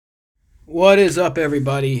What is up,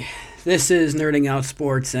 everybody? This is Nerding Out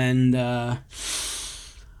Sports, and 0-2.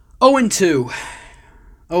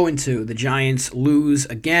 0-2. The Giants lose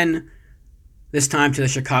again, this time to the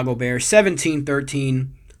Chicago Bears, 17-13,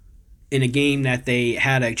 in a game that they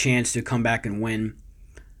had a chance to come back and win.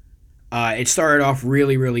 It started off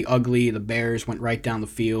really, really ugly. The Bears went right down the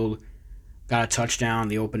field, got a touchdown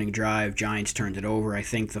the opening drive. Giants turned it over. I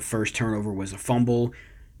think the first turnover was a fumble.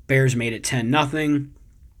 Bears made it 10-0.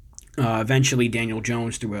 Eventually, Daniel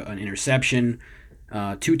Jones threw an interception,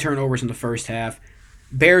 two turnovers in the first half.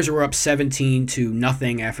 Bears were up 17 to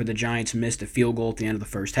nothing after the Giants missed a field goal at the end of the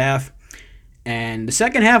first half. And the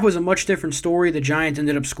second half was a much different story. The Giants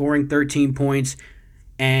ended up scoring 13 points,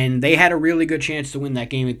 and they had a really good chance to win that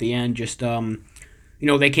game at the end.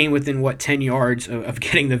 They came within, 10 yards of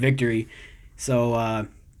getting the victory. So, a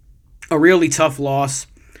really tough loss.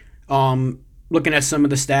 Looking at some of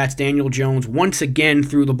the stats, Daniel Jones once again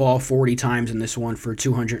threw the ball 40 times in this one for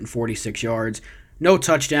 246 yards. No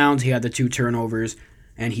touchdowns. He had the two turnovers,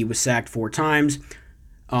 and he was sacked four times.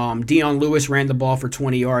 Dion Lewis ran the ball for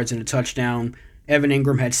 20 yards and a touchdown. Evan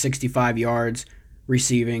Ingram had 65 yards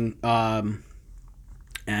receiving. And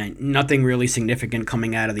nothing really significant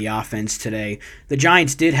coming out of the offense today. The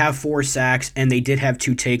Giants did have four sacks, and they did have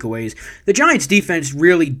two takeaways. The Giants' defense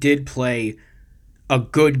really did play a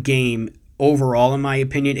good game overall, in my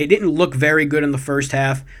opinion. It didn't look very good in the first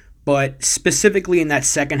half, but specifically in that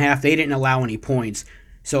second half, they didn't allow any points.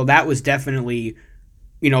 So that was definitely,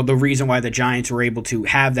 the reason why the Giants were able to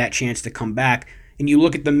have that chance to come back. And you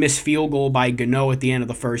look at the missed field goal by Gano at the end of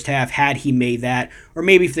the first half, had he made that, or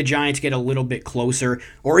maybe if the Giants get a little bit closer,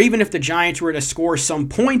 or even if the Giants were to score some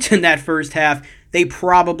points in that first half, they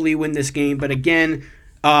probably win this game. But again,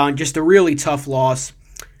 just a really tough loss.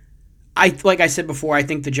 Like I said before, I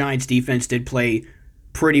think the Giants defense did play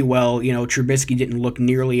pretty well. Trubisky didn't look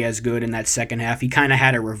nearly as good in that second half. He kind of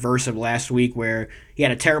had a reverse of last week where he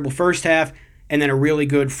had a terrible first half and then a really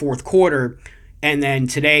good fourth quarter. And then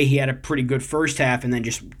today he had a pretty good first half and then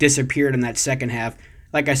just disappeared in that second half.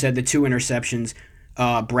 Like I said, the two interceptions,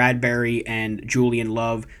 Bradbury and Julian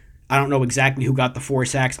Love. I don't know exactly who got the four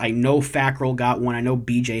sacks. I know Fackrell got one. I know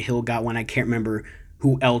BJ Hill got one. I can't remember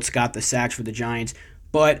who else got the sacks for the Giants.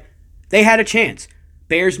 But they had a chance.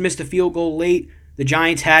 Bears missed a field goal late. The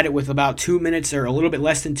Giants had it with about 2 minutes or a little bit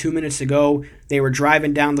less than 2 minutes to go. They were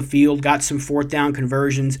driving down the field, got some fourth down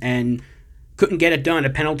conversions, and couldn't get it done. A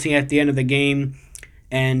penalty at the end of the game.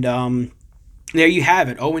 And there you have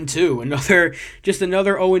it, 0-2. Another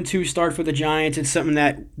 0-2 start for the Giants. It's something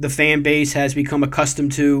that the fan base has become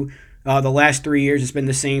accustomed to. The last 3 years, it's been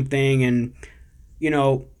the same thing. And,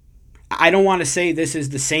 I don't want to say this is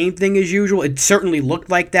the same thing as usual. It certainly looked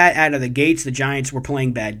like that out of the gates. The Giants were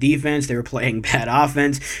playing bad defense. They were playing bad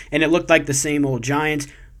offense. And it looked like the same old Giants.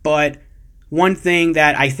 But one thing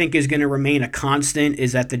that I think is going to remain a constant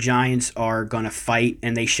is that the Giants are going to fight.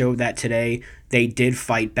 And they showed that today. They did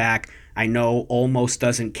fight back. I know almost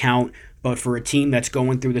doesn't count. But for a team that's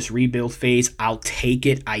going through this rebuild phase, I'll take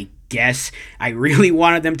it, I guess. I really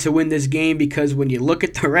wanted them to win this game because when you look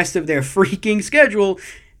at the rest of their freaking schedule,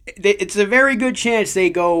 it's a very good chance they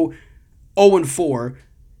go 0-4.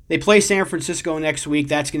 They play San Francisco next week.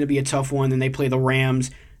 That's going to be a tough one. Then they play the Rams.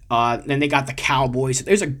 Then they got the Cowboys.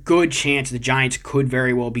 There's a good chance the Giants could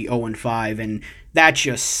very well be 0-5, and that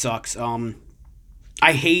just sucks. I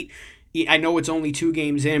know it's only 2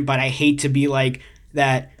 games in, but I hate to be like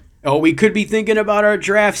that. Oh, we could be thinking about our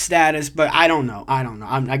draft status, but I don't know.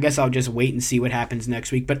 I guess I'll just wait and see what happens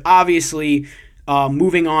next week. But obviously,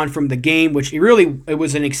 moving on from the game, which it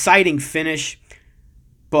was an exciting finish,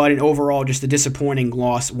 but overall just a disappointing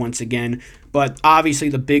loss once again. But obviously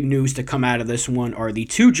the big news to come out of this one are the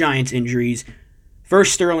two Giants injuries.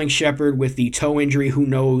 First, Sterling Shepard with the toe injury. Who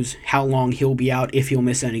knows how long he'll be out, if he'll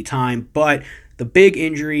miss any time. But the big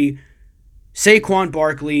injury, Saquon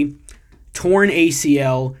Barkley, torn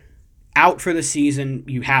ACL, out for the season,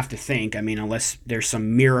 you have to think. I mean, unless there's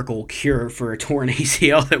some miracle cure for a torn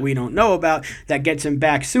ACL that we don't know about that gets him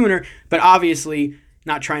back sooner. But obviously,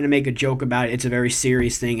 not trying to make a joke about it, it's a very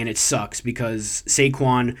serious thing, and it sucks because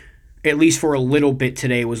Saquon, at least for a little bit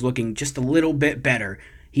today, was looking just a little bit better.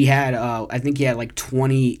 He had, I think he had like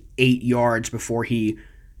 28 yards before he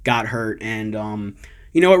got hurt, and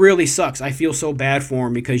it really sucks. I feel so bad for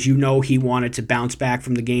him because he wanted to bounce back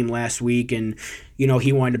from the game last week, and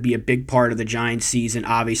he wanted to be a big part of the Giants season.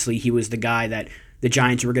 Obviously, he was the guy that the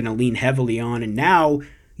Giants were going to lean heavily on, and now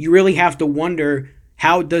you really have to wonder,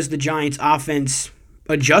 how does the Giants offense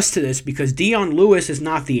adjust to this? Because Dion Lewis is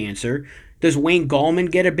not the answer. Does Wayne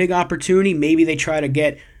Gallman get a big opportunity? Maybe they try to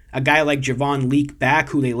get a guy like Javon Leak back,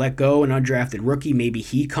 who they let go, an undrafted rookie. Maybe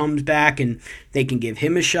he comes back and they can give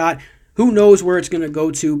him a shot. Who knows where it's going to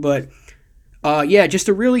go to, but yeah, just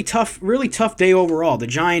a really tough day overall. The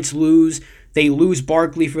Giants lose. They lose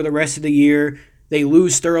Barkley for the rest of the year. They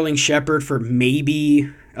lose Sterling Shepard for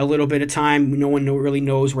maybe a little bit of time. No one really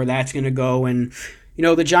knows where that's going to go. And,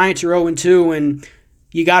 the Giants are 0-2, and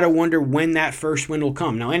you got to wonder when that first win will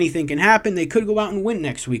come. Now, anything can happen. They could go out and win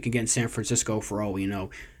next week against San Francisco for all we know.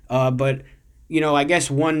 But, I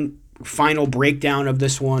guess one final breakdown of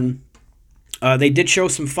this one, they did show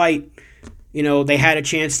some fight. They had a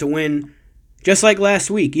chance to win. Just like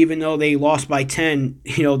last week, even though they lost by 10,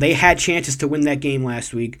 they had chances to win that game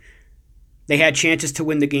last week. They had chances to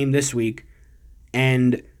win the game this week.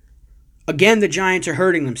 And again, the Giants are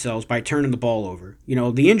hurting themselves by turning the ball over.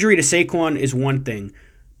 The injury to Saquon is one thing,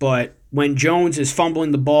 but when Jones is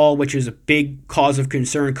fumbling the ball, which is a big cause of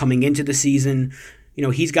concern coming into the season,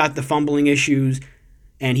 he's got the fumbling issues,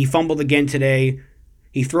 and he fumbled again today.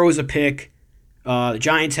 He throws a pick. The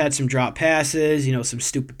Giants had some drop passes, some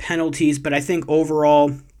stupid penalties, but I think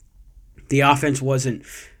overall the offense wasn't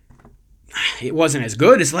as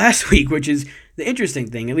good as last week, which is the interesting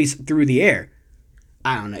thing, at least through the air.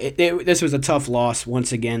 I don't know. This was a tough loss.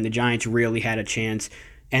 Once again, the Giants really had a chance.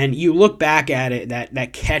 And you look back at it,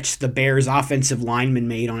 that catch the Bears offensive lineman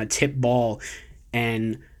made on a tip ball,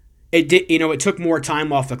 and it did. It took more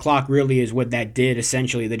time off the clock. Really, is what that did.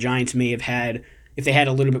 Essentially, the Giants may have had, if they had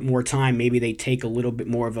a little bit more time, maybe they take a little bit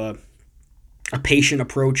more of a patient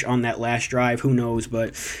approach on that last drive. Who knows?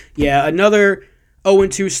 But yeah, another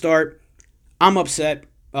 0-2 start. I'm upset.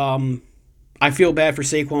 I feel bad for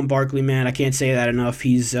Saquon Barkley, man. I can't say that enough.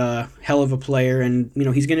 He's a hell of a player, and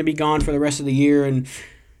he's going to be gone for the rest of the year, and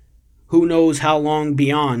who knows how long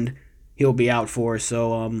beyond he'll be out for.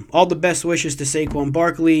 So all the best wishes to Saquon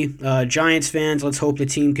Barkley. Giants fans, let's hope the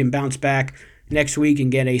team can bounce back next week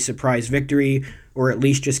and get a surprise victory, or at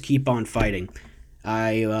least just keep on fighting.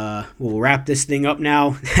 I will wrap this thing up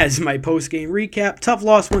now as my post-game recap. Tough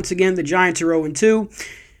loss once again. The Giants are 0-2.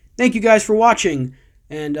 Thank you guys for watching,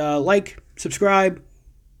 and subscribe,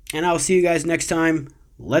 and I'll see you guys next time.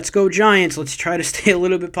 Let's go Giants. Let's try to stay a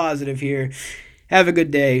little bit positive here. Have a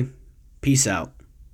good day. Peace out.